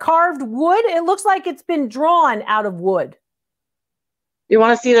looks like carved wood. It looks like it's been drawn out of wood. You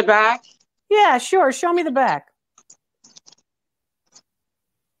want to see the back? Yeah, sure. Show me the back.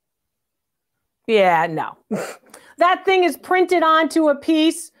 Yeah, no. That thing is printed onto a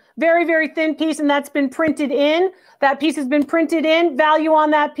piece, very, very thin piece, and that's been printed in. That piece has been printed in. Value on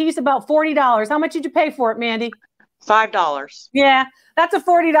that piece, about $40. How much did you pay for it, Mandy? $5. Yeah, that's a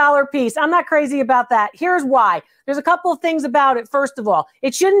 $40 piece. I'm not crazy about that. Here's why. There's a couple of things about it. First of all,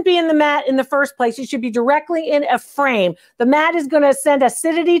 it shouldn't be in the mat in the first place. It should be directly in a frame. The mat is going to send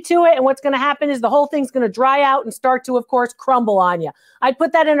acidity to it, and what's going to happen is the whole thing's going to dry out and start to, of course, crumble on you. I'd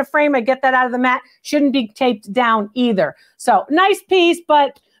put that in a frame. I'd get that out of the mat. Shouldn't be taped down either. So nice piece,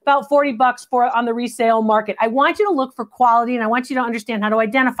 but about $40 for it on the resale market. I want you to look for quality, and I want you to understand how to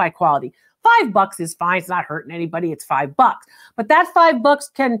identify quality. $5 is fine. It's not hurting anybody. It's $5. But that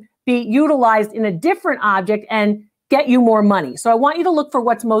 $5 can be utilized in a different object and get you more money. So I want you to look for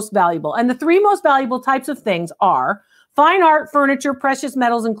what's most valuable. And the three most valuable types of things are fine art, furniture, precious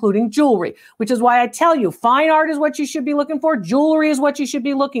metals, including jewelry, which is why I tell you, fine art is what you should be looking for. Jewelry is what you should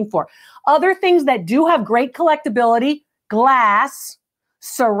be looking for. Other things that do have great collectability, glass,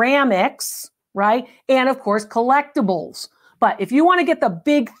 ceramics, right? And of course, collectibles. But if you want to get the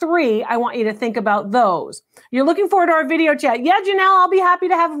big three, I want you to think about those. You're looking forward to our video chat. Yeah, Janelle, I'll be happy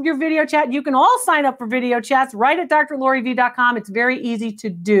to have your video chat. You can all sign up for video chats right at drloriv.com. It's very easy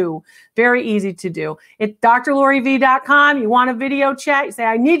to do. Very easy to do. It's drloriv.com. You want a video chat. You say,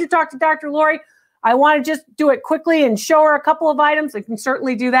 I need to talk to Dr. Lori. I want to just do it quickly and show her a couple of items. I can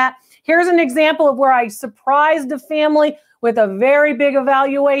certainly do that. Here's an example of where I surprised a family with a very big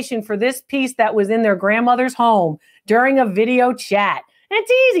evaluation for this piece that was in their grandmother's home during a video chat. And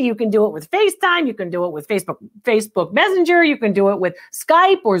it's easy. You can do it with FaceTime. You can do it with Facebook Messenger. You can do it with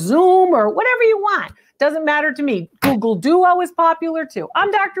Skype or Zoom or whatever you want. Doesn't matter to me. Google Duo is popular too.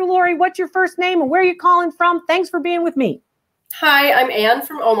 I'm Dr. Lori. What's your first name and where are you calling from? Thanks for being with me. Hi, I'm Ann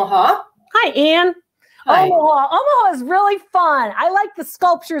from Omaha. Hi, Ann. Hi. Omaha is really fun. I like the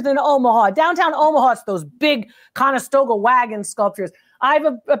sculptures in Omaha. Downtown Omaha, it's those big Conestoga wagon sculptures. I've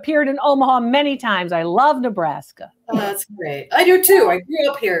appeared in Omaha many times. I love Nebraska. Oh, that's great. I do too. I grew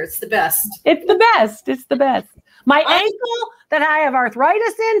up here. It's the best. It's the best. It's the best. My ankle that I have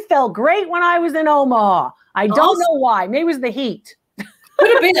arthritis in felt great when I was in Omaha. I don't know why. Maybe it was the heat.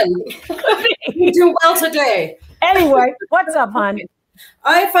 Could have been. You do well today. Anyway, what's up, hon?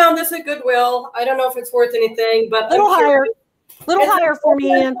 I found this at Goodwill. I don't know if it's worth anything, but little higher for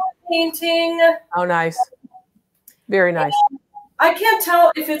me, Ann. Painting. Oh, nice. Very nice. I can't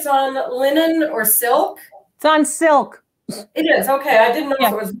tell if it's on linen or silk. It's on silk. It is. Okay. I didn't know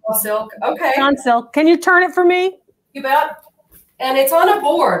if it was on silk. Okay. It's on silk. Can you turn it for me? You bet. And it's on a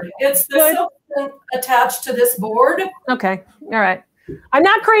board. It's the silk attached to this board. Okay. All right. I'm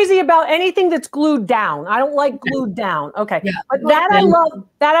not crazy about anything that's glued down. I don't like glued down. Okay. Yeah. But that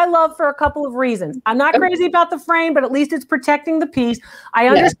I love for a couple of reasons. I'm not crazy about the frame, but at least it's protecting the piece. I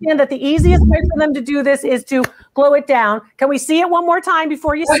understand that the easiest way for them to do this is to glue it down. Can we see it one more time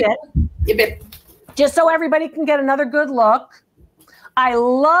before you sit? You bet. Just so everybody can get another good look. I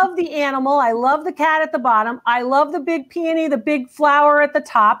love the animal. I love the cat at the bottom. I love the big peony, the big flower at the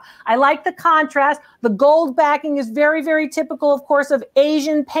top. I like the contrast. The gold backing is very, very typical, of course, of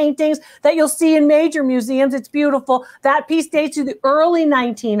Asian paintings that you'll see in major museums. It's beautiful. That piece dates to the early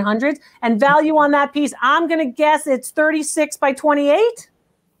 1900s, and value on that piece, I'm going to guess it's 36 by 28.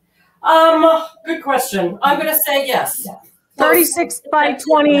 Good question. I'm going to say yes. 36 by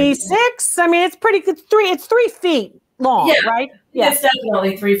 26. I mean, it's pretty good. It's 3 feet long, right? Yeah. It's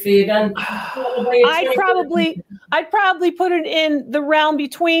definitely 3 feet. And I'd probably put it in the realm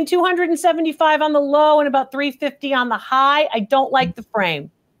between 275 on the low and about 350 on the high. I don't like the frame.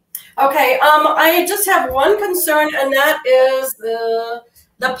 Okay. I just have one concern, and that is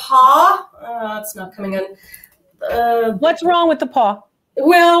the paw. It's not coming in. What's wrong with the paw?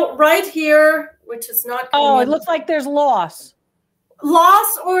 Well, right here, which is not coming in. It looks like there's loss.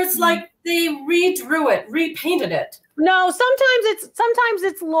 Loss, or it's like they redrew it, repainted it. No, sometimes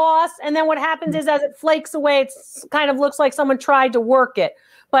it's lost, and then what happens is as it flakes away, it's kind of looks like someone tried to work it.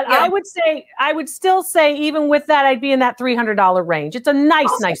 But yeah. I would still say even with that, I'd be in that $300 range. It's a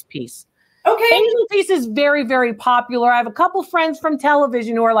nice piece. Okay. Asian piece is very, very popular. I have a couple friends from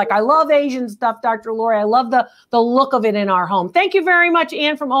television who are like, I love Asian stuff, Dr. Lori. I love the look of it in our home. Thank you very much,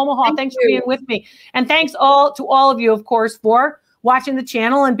 Ann from Omaha. Thanks for being with me. And thanks to all of you, of course, for watching the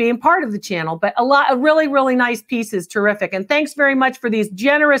channel and being part of the channel. But a lot of really, really nice pieces. Terrific. And thanks very much for these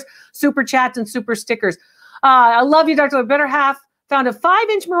generous super chats and super stickers. I love you, Dr. Lori. Better half. Found a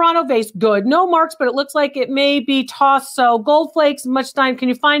 5-inch Murano vase. Good. No marks, but it looks like it may be tossed. So gold flakes, much time. Can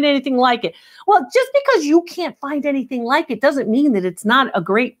you find anything like it? Well, just because you can't find anything like it doesn't mean that it's not a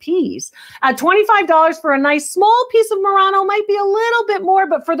great piece. $25 for a nice small piece of Murano might be a little bit more,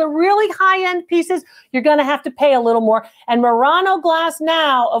 but for the really high-end pieces, you're going to have to pay a little more. And Murano glass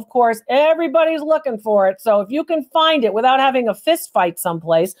now, of course, everybody's looking for it. So if you can find it without having a fist fight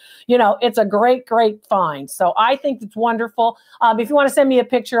someplace, it's a great, great find. So I think it's wonderful. If you want to send me a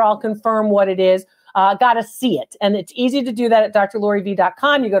picture, I'll confirm what it is. Got to see it. And it's easy to do that at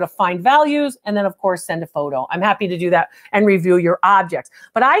drloriv.com. You go to find values and then, of course, send a photo. I'm happy to do that and review your objects.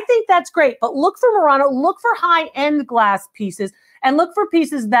 But I think that's great. But look for Murano, look for high-end glass pieces, and look for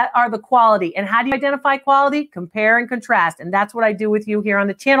pieces that are the quality. And how do you identify quality? Compare and contrast. And that's what I do with you here on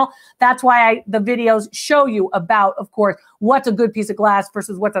the channel. That's why the videos show you about, of course, what's a good piece of glass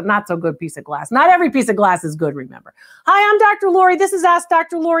versus what's a not so good piece of glass. Not every piece of glass is good, remember. Hi, I'm Dr. Lori. This is Ask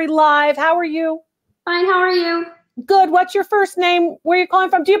Dr. Lori Live. How are you? Fine. How are you? Good. What's your first name? Where are you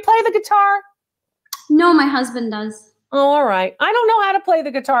calling from? Do you play the guitar? No, my husband does. Oh, all right. I don't know how to play the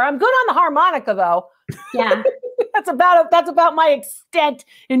guitar. I'm good on the harmonica, though. Yeah. That's about my extent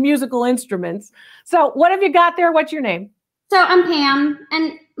in musical instruments. So what have you got there? What's your name? So I'm Pam.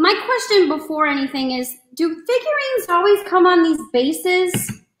 And my question before anything is, do figurines always come on these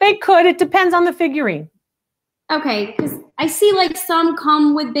bases? They could. It depends on the figurine. Okay, because I see like some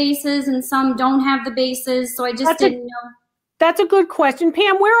come with bases and some don't have the bases. So I just didn't know. That's a good question.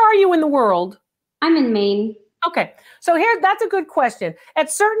 Pam, where are you in the world? I'm in Maine. Okay, so that's a good question.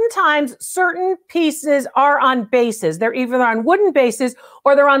 At certain times, certain pieces are on bases. They're either on wooden bases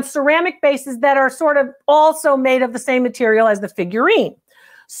or they're on ceramic bases that are sort of also made of the same material as the figurine.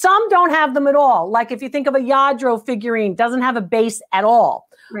 Some don't have them at all. Like if you think of a Yadro figurine, doesn't have a base at all.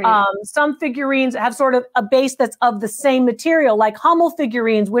 Right. Some figurines have sort of a base that's of the same material, like Hummel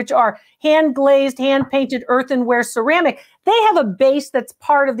figurines, which are hand-glazed, hand-painted earthenware ceramic. They have a base that's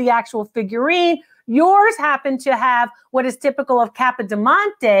part of the actual figurine. Yours happen to have what is typical of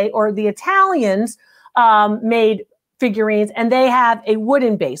Capodimonte or the Italians made figurines, and they have a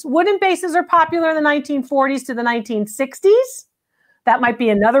wooden base. Wooden bases are popular in the 1940s to the 1960s. That might be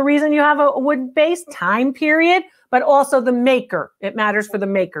another reason you have a wooden base, time period, but also the maker. It matters for the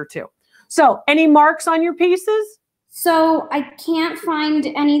maker too. So any marks on your pieces? So I can't find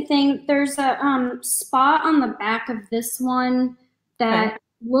anything. There's a spot on the back of this one that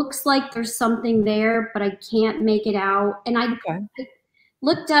looks like there's something there, but I can't make it out. And I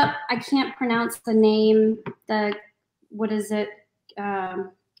looked up, I can't pronounce the name, what is it?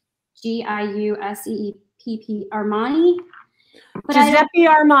 Giuseppe Armani? But Giuseppe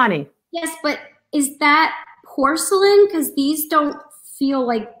Armani. Yes, but is that porcelain? Because these don't feel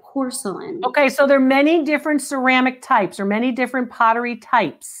like porcelain. Okay, so there are many different ceramic types or many different pottery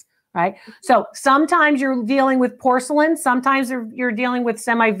types, right? So sometimes you're dealing with porcelain. Sometimes you're dealing with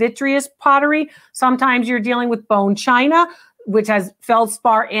semi-vitreous pottery. Sometimes you're dealing with bone china, which has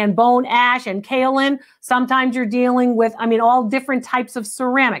feldspar and bone ash and kaolin. Sometimes you're dealing with, all different types of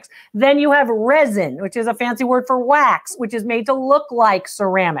ceramics. Then you have resin, which is a fancy word for wax, which is made to look like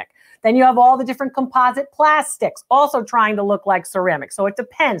ceramic. Then you have all the different composite plastics, also trying to look like ceramic. So it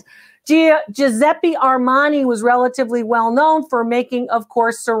depends. Giuseppe Armani was relatively well known for making, of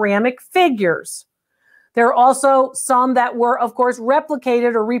course, ceramic figures. There are also some that were, of course,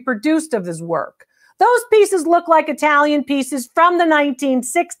 replicated or reproduced of his work. Those pieces look like Italian pieces from the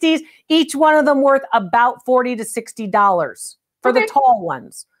 1960s, each one of them worth about $40 to $60 for the tall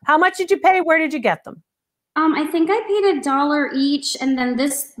ones. How much did you pay? Where did you get them? I think I paid $1 each, and then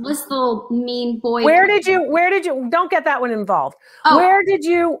this little mean boy. Where did you, don't get that one involved. Oh. Where did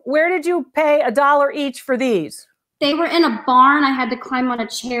you pay $1 each for these? They were in a barn. I had to climb on a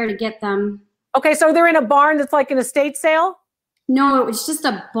chair to get them. Okay, so they're in a barn that's like an estate sale? No, it was just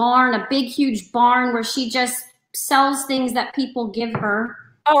a barn, a big, huge barn where she just sells things that people give her.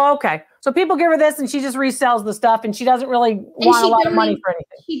 Oh, okay. So people give her this and she just resells the stuff and she doesn't really want a lot of money for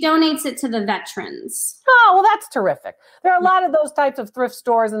anything. She donates it to the veterans. Oh, well, that's terrific. There are a lot of those types of thrift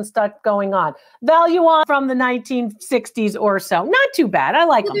stores and stuff going on. Value on from the 1960s or so. Not too bad. I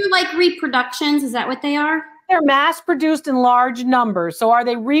like them. They're like reproductions. Is that what they are? They're mass produced in large numbers. So are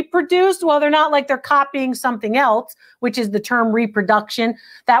they reproduced? Well, they're not like they're copying something else, which is the term reproduction.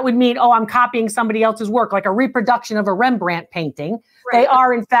 That would mean, oh, I'm copying somebody else's work, like a reproduction of a Rembrandt painting. Right. They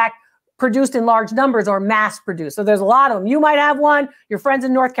are, in fact, produced in large numbers or mass produced. So there's a lot of them. You might have one. Your friends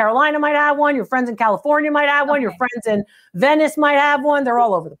in North Carolina might have one. Your friends in California might have one. Your friends in Venice might have one. They're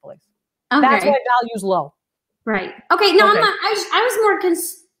all over the place. Okay. That's why value's low. Right. Okay. No, okay. I'm not. I was more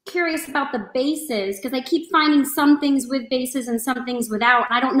curious about the bases because I keep finding some things with bases and some things without.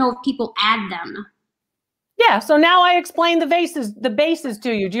 I don't know if people add them. Yeah. So now I explained the bases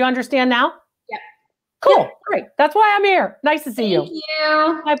to you. Do you understand now? Yep. Cool. Yep. Great. That's why I'm here. Nice to see you. Thank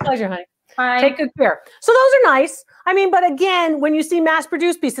you. My pleasure, honey. Bye. Take good care. So those are nice. I mean, but again, when you see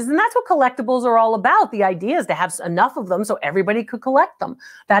mass-produced pieces, and that's what collectibles are all about. The idea is to have enough of them so everybody could collect them.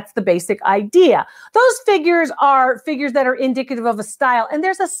 That's the basic idea. Those figures are figures that are indicative of a style, and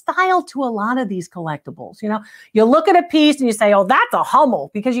there's a style to a lot of these collectibles. You know, you look at a piece and you say, oh, that's a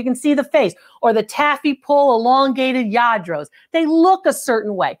Hummel, because you can see the face, or the taffy pull elongated Yadros. They look a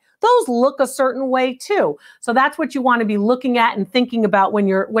certain way. Those look a certain way too. So that's what you want to be looking at and thinking about when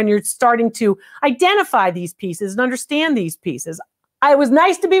you're starting to identify these pieces and understand these pieces. It was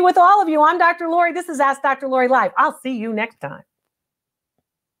nice to be with all of you. I'm Dr. Lori. This is Ask Dr. Lori Live. I'll see you next time.